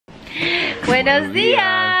Buenos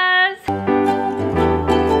días.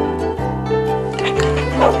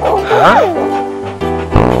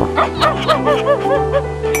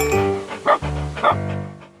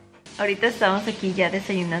 Ahorita estamos aquí ya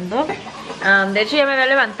desayunando. De hecho ya me había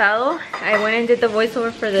levantado. I went and did the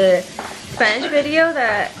voiceover for the Spanish video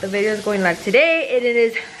that the video is going live today. And it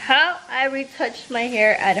is how I retouched my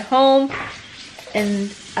hair at home.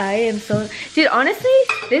 And I am so... Dude, honestly,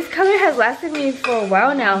 this color has lasted me for a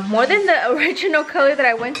while now. More than the original color that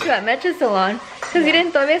I went to at Metro Salon. Because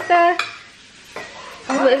miren, todavía está...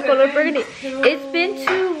 el color burgundy. It's been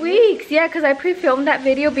 2 weeks. Yeah, because I pre-filmed that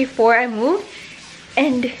video before I moved.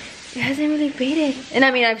 And it hasn't really faded. And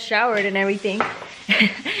I mean, I've showered and everything.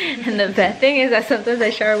 And the bad thing is that sometimes I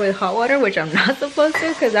shower with hot water, which I'm not supposed to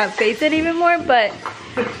because that fades it even more. But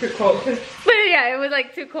it's too cold. But yeah, it was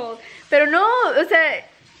like too cold. Pero no, o sea,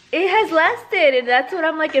 it has lasted, and that's what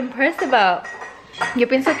I'm like impressed about. Yo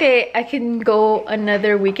pienso que I can go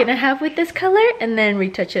another week and a half with this color and then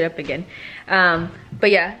retouch it up again.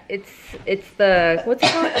 But yeah, it's the, what's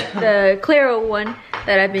it called? The Claro one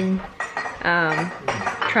that I've been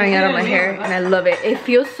trying out on my hair, and I love it. It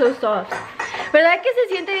feels so soft. ¿Verdad que se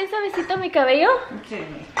siente bien suavecito mi cabello? Sí.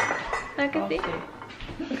 ¿Verdad que sí?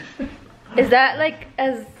 Is that like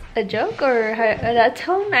as a joke or that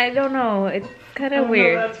tone? I don't know. It's kind of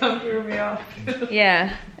weird. No, that tone threw me off.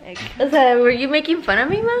 Yeah. O sea, were you making fun of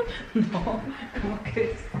me, Mom? No. Como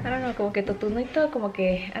que... I don't know. Como que totunito, como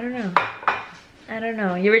que I don't know. I don't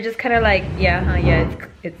know. You were just kind of like, yeah, yeah,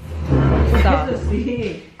 it's soft.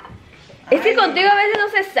 Es que contigo a veces no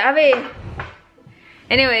se sabe.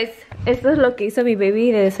 Anyways, esto es lo que hizo mi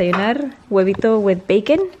baby de desayunar. Huevito with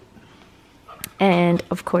bacon. And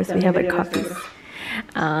of course we have our coffees.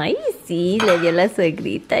 Ay, sí, le dio la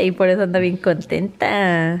suegrita y por eso anda bien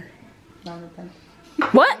contenta.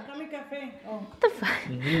 What? What the fuck?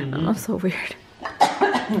 Oh, so weird.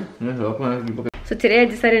 So today I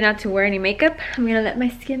decided not to wear any makeup. I'm gonna let my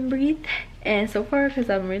skin breathe. And so far, because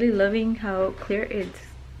I'm really loving how clear it's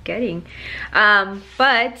getting.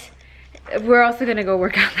 But we're also gonna go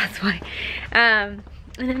work out, that's why.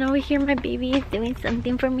 And then over here my baby is doing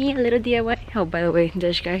something for me, a little DIY. Oh, by the way,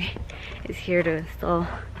 Dish Guy is here to install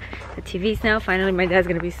the TVs now. Finally, my dad's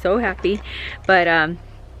gonna be so happy. But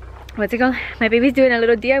what's it called? My baby's doing a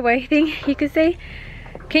little DIY thing, you could say.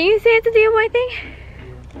 Can you say it's a DIY thing?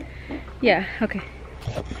 Yeah, okay.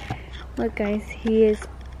 Look guys, he is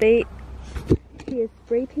spray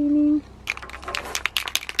painting.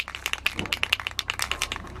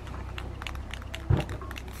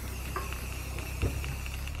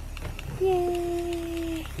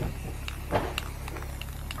 Yay!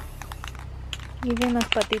 Even las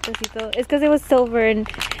patitas y todo. It's because it was silver and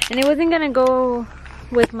it wasn't gonna go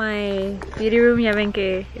with my beauty room. Ya ven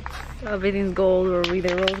que everything's gold or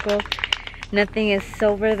either rose gold. Nothing is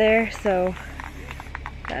silver there, so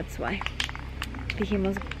that's why.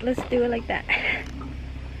 Dijimos, let's do it like that.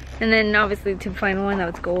 And then obviously to find one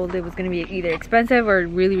that was gold, it was gonna be either expensive or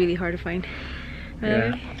really, really hard to find.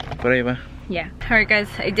 Yeah, por ahí va. Yeah. Alright guys,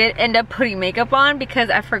 I did end up putting makeup on because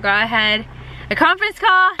I forgot I had a conference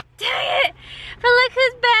call. Dang it! But look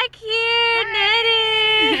who's back here,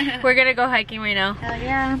 Nettie! We're gonna go hiking right now. Oh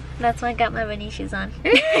yeah, that's why I got my running shoes on.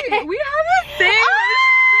 Hey, we have the same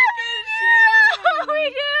Oh, we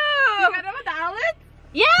do! You got them at the outlet?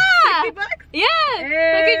 Yeah! 50 bucks? Yeah!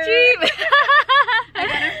 Hey. Look at cheap! I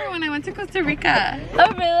got it for when I went to Costa Rica.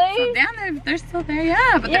 Oh really? So damn, they're still there,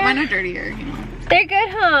 yeah, but Yeah. mine are dirtier, you know. They're good,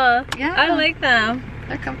 huh? Yeah. I like them.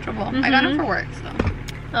 They're comfortable. I got them for work, so.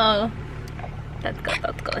 Oh, that's good,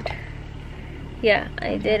 that's good. Yeah,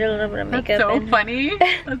 I did a little bit of makeup. That's so and funny.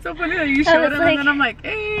 That's so funny that you I showed was them like- and then I'm like,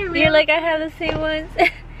 hey, we You're have-" like, I have the same ones.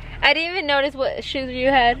 I didn't even notice what shoes you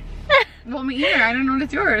had. Well, me either. I didn't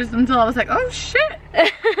notice yours until I was like, oh shit.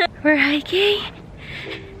 We're hiking.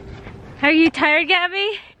 Are you tired,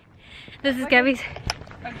 Gabby? This is Gabby's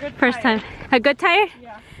first time. A good tired?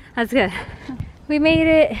 Yeah. That's good. We made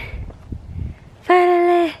it.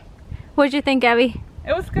 Finally. What'd you think, Gabby?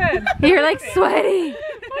 It was good. You're like sweaty.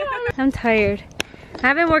 I'm tired. I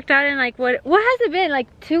haven't worked out in like what has it been? Like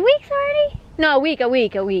 2 weeks already? No, a week.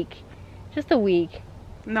 Just a week.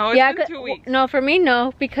 No, it's Yeah, been 2 weeks. no, for me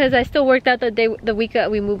no, because I still worked out the week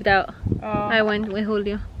that we moved out. Oh. I went with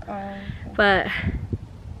Julio. Oh. But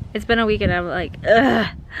it's been a week and I'm like, ugh,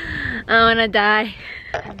 I wanna die.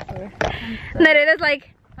 Nereda's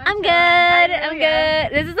like, I'm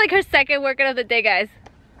good. This is like her second workout of the day, guys.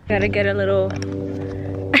 Gotta get a little,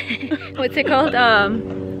 what's it called?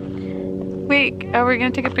 Wait, are we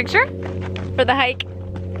gonna take a picture? For the hike.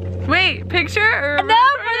 Wait, picture or? No,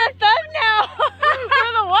 for the thumbnail.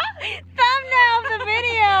 For the what? Thumbnail of the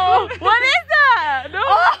video. What is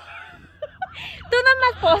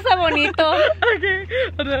bonito. Okay,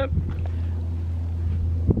 hold up.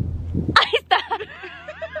 Ahí está.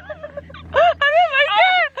 I didn't like it.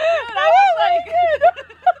 I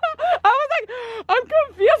was like, I'm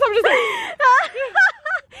confused. I'm just like.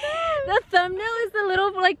 The thumbnail is the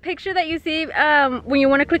little like picture that you see when you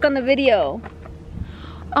want to click on the video.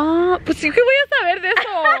 Pues sí que voy a saber de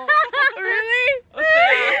eso. Really? O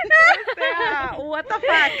sea, what the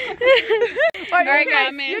fuck? Alright guys,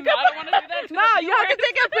 I don't want to do that. No, you have to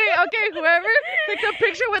take a picture. Okay, whoever takes a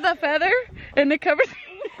picture with a feather and it covers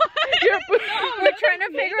your booty. we're trying to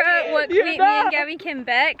figure out what me and Gabby can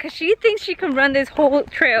bet because she thinks she can run this whole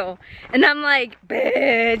trail. And I'm like,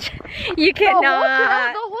 bitch, you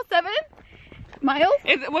cannot. The whole 7 miles?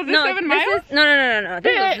 Was it 7 miles? No.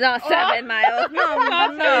 This was not 7 miles. No.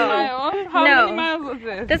 How many miles was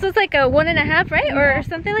this? This was like a 1.5, right? Or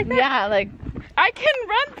something like that? Yeah, like. I can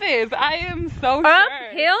run this. I am so sure.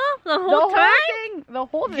 Uphill? The whole time? The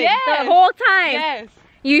whole thing. Yes. The whole time? Yes.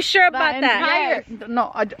 You sure about that? Yes.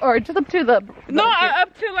 No, or just up to the... No,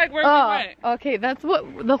 up to like where we went. Okay, that's what...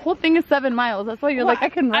 The whole thing is 7 miles. That's why you're like, I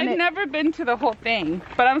can run it. I've never been to the whole thing.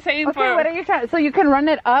 But I'm saying okay, what are you trying? So you can run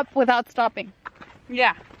it up without stopping?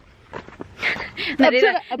 Yeah.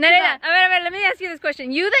 Nareda, a ver, let me ask you this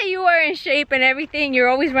question. You that you are in shape and everything, you're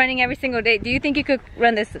always running every single day. Do you think you could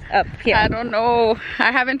run this up here? I don't know.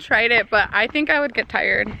 I haven't tried it, but I think I would get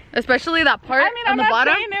tired. Especially that part on the bottom. I'm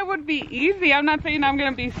not saying it would be easy. I'm not saying I'm going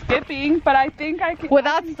to be skipping, but I think I could.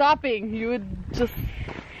 Without stopping, you would just...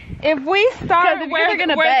 If we start where the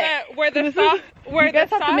have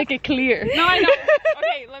to make it clear. No, I know.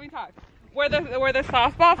 Okay, let me talk. Where the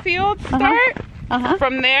softball fields start,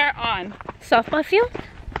 from there on. Softball field?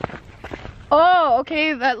 Oh,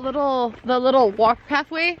 okay, the little walk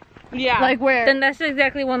pathway. Yeah. Like where? Then that's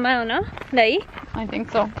exactly 1 mile, no? De ahí? I think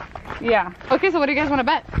so. Yeah. Okay, so what do you guys want to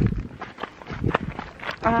bet?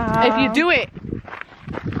 If you do it,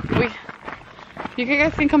 you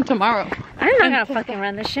guys can come tomorrow. I'm not gonna fucking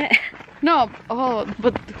run this shit. No. Oh,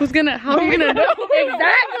 but how are you gonna know?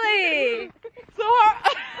 Exactly. So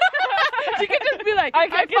hard. You can just be like, I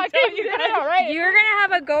can tell you that already. You're gonna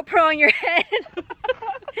have a GoPro on your head.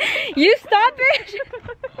 You stop it.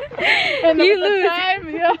 And you lose. Time,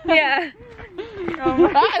 yeah.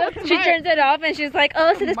 She turns it off and she's like,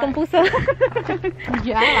 oh, se descompuso.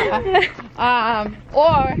 Yeah.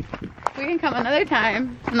 Or we can come another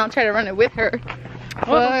time and I'll try to run it with her.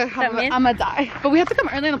 But I'm gonna die. But we have to come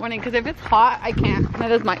early in the morning because if it's hot, I can't. That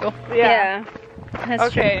is my goal. Yeah.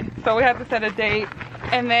 That's true. So we have to set a date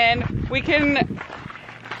and then we can,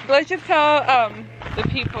 let's just tell the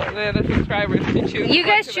people, the subscribers to choose. You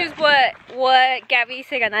guys choose what Gabby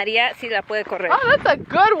se ganaría si la puede correr. Oh, that's a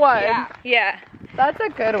good one. Yeah. That's a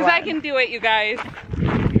good one. Because I can do it, you guys.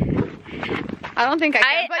 I don't think I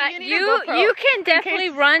can, but you need a GoPro. You can definitely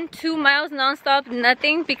run 2 miles non-stop,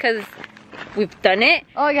 nothing, because we've done it.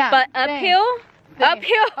 Oh yeah. But uphill is a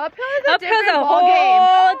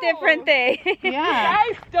whole different thing. Yeah. You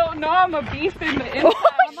guys don't know I'm a beast in the inside.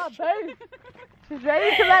 I'm a baby. She's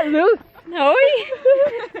ready to let loose. No.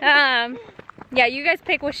 Yeah, you guys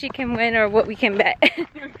pick what she can win or what we can bet.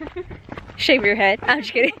 Shave your head. I'm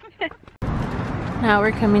just kidding. Now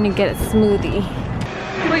we're coming to get a smoothie.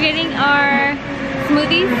 We're getting our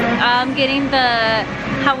smoothies. I'm getting the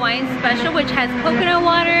Hawaiian special, which has coconut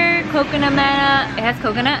water, coconut manna. It has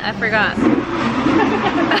coconut? I forgot.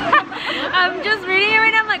 I'm just reading it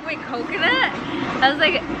right now. I'm like, wait, coconut? I was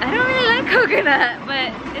like, I don't really like coconut,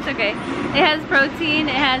 but it's okay. It has protein,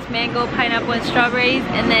 it has mango, pineapple, and strawberries.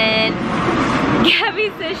 And then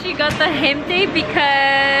Gabby says she got the gente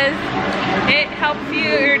because it helps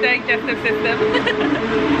your digestive system.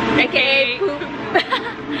 AKA poop.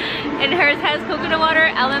 And hers has coconut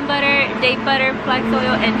water, almond butter, date butter, flax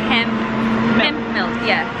oil, and hemp milk.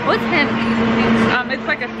 Yeah. What's hemp? It's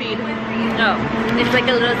like a seed. Oh, it's like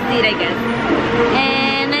a little seed, I guess.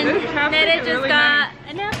 And then Netta just got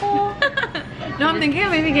an apple. No, I'm thinking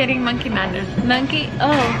of maybe getting monkey madness. Monkey?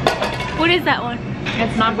 Oh. What is that one?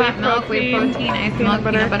 It's non-fat milk with protein, ice milk,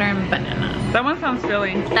 peanut butter, and banana. That one sounds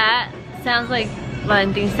filling. That sounds like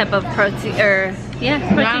Valentin's type of protein, or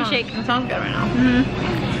protein shake. It sounds good right now. Mm-hmm.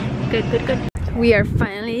 Good. We are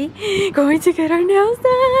finally going to get our nails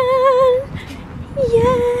done.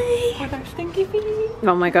 Yay! With our stinky feet.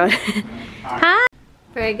 Oh my god. Hi!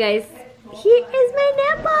 Alright guys, here is my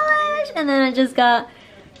nail polish! And then I just got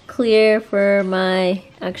clear for my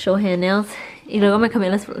actual hand nails. Y luego me cambié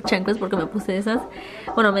las chanclas porque me puse esas.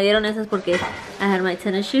 Bueno, me dieron esas porque I had my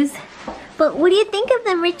tennis shoes. But what do you think of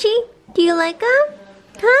them, Richie? Do you like them?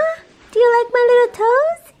 Huh? Do you like my little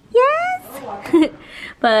toes? Yes?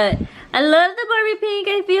 But I love the Barbie pink.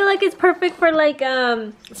 I feel like it's perfect for like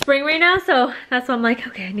spring right now, so that's why I'm like,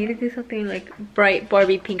 okay, I need to do something like bright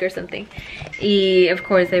Barbie pink or something. Y of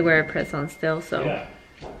course they wear a press on still, so I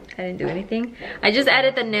didn't do anything. I just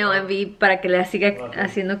added the nail envy para que la siga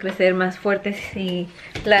haciendo crecer más fuertes y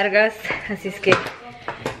largas, así es que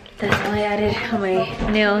that's all I added on my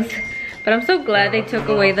nails. But I'm so glad they took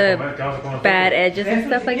away the bad edges and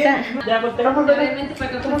stuff like that. Te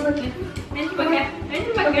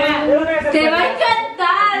va a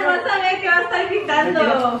encantar, vas a ver que va a estar gritando.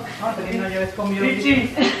 A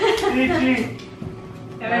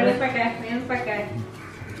ver, ven para acá, ven para acá.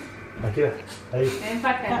 Aquí, ahí. Ven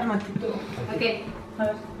para acá. Ok.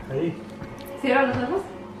 Ahí. Cierra los ojos.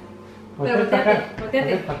 Pero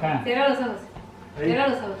volteate. Cierra los ojos. Cierra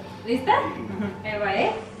los ojos. ¿Lista? Ahí va,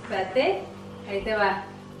 espérate. Ahí te va.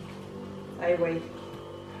 Ay, güey.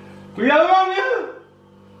 ¡Cuidado, mami!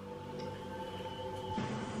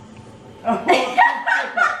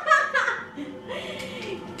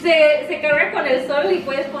 Se carga con el sol y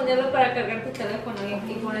puedes ponerlo para cargar tu teléfono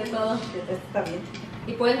y poner todo. Está bien.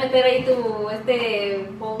 Y puedes meter ahí tu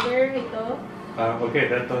folder y todo. Ah, ok,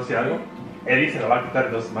 entonces algo. Eddie se lo va a quitar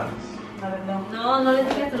en 2 semanas. A ver, no. No le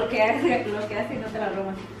digas lo que hace y no te la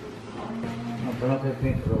roban. No, pero no se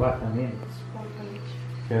tiene que robar también.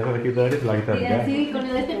 Si no se le quita a Eddie, se lo va a quitar Y ya. así con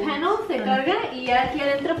este panel se carga y ya aquí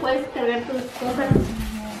adentro puedes cargar tus cosas.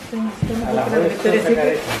 A la vez, sacar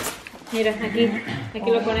eso. Mira, aquí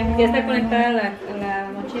lo conectas, ya está conectada a la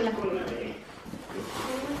mochila.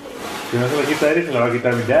 Si no se lo quita a Eddie, se lo va a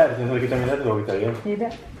quitar ya. Si no se lo quita a Milán, se lo va a quitar yo. Mira.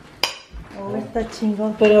 Oh, está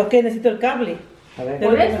chingón. Pero ¿qué? Necesito el cable. A ver.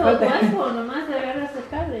 Por eso, nomás agarras el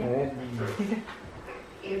cable. A ver.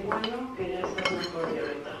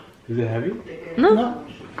 ¿Es de heavy? No.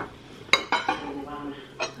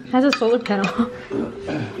 Has a solar panel.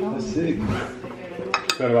 Sí.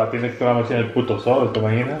 Pero va, tiene que tomar noche en el puto sol, ¿te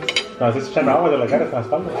imaginas? No, estás echando agua de la cara, está en la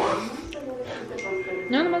espalda.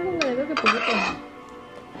 No, nomás me le veo que poquito.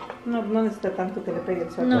 No necesita tanto que le pegue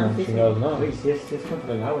el sol. No. Chingados, no. Uy, si es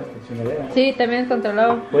contra el agua esta chingadera. Sí, también es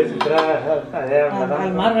controlado. Puedes entrar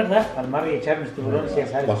Al mar, ¿verdad? Al mar y echar los tiburones y ya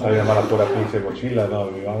sabes. Vas a llamar a pura pinche mochila, no,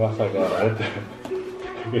 mi mamá va a sacar adentro.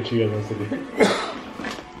 Qué chido no sería.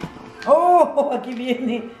 Oh, aquí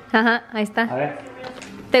viene. Ajá, ahí está. A ver.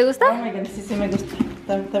 ¿Te Oh gusta? my God, sí me gusta.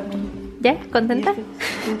 Está bien. ¿Ya? ¿Contenta?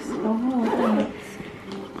 Oh,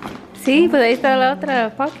 Sí, pues ahí está la otra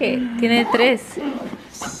pocket. Tiene 3.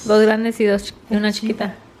 2 grandes y una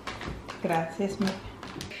chiquita. gracias, mi.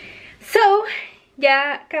 So,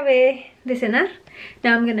 ya acabé de cenar.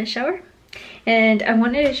 Now I'm gonna shower. And I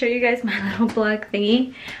wanted to show you guys my little black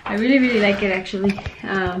thingy. I really like it actually.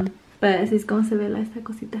 But así es como se ve esta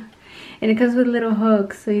cosita. And it comes with little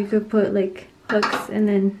hooks, so you could put like hooks and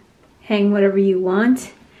then hang whatever you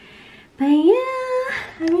want. But yeah,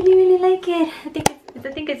 I really like it.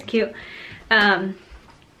 I think it's cute.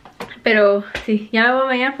 Pero sí, ya me voy a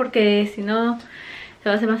bañar porque si no se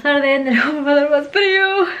va a hacer más tarde, me va a dar más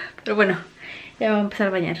frío. Pero bueno, ya voy a empezar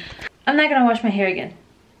a bañar. I'm not gonna wash my hair again.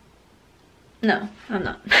 No, I'm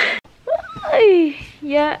not. Ay,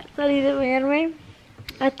 ya salí de bañarme.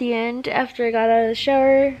 At the end, after I got out of the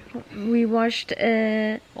shower, we watched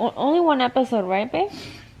only one episode, right, babe?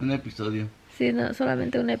 Un episodio. Sí, no,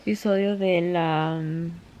 solamente un episodio de la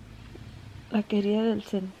querida del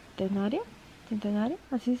centenario. ¿Centenario?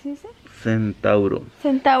 ¿Así se dice? Centauro.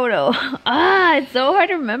 Centauro. Ah, it's so hard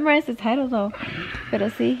to memorize the title though. Pero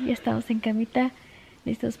sí, ya estamos en camita,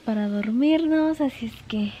 listos para dormirnos, así es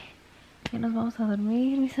que ya nos vamos a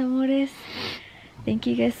dormir, mis amores. Thank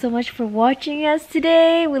you guys so much for watching us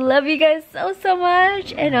today. We love you guys so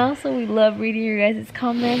much. And also we love reading your guys'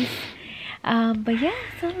 comments. But yeah,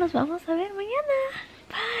 so nos vamos a ver mañana.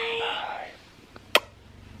 Bye.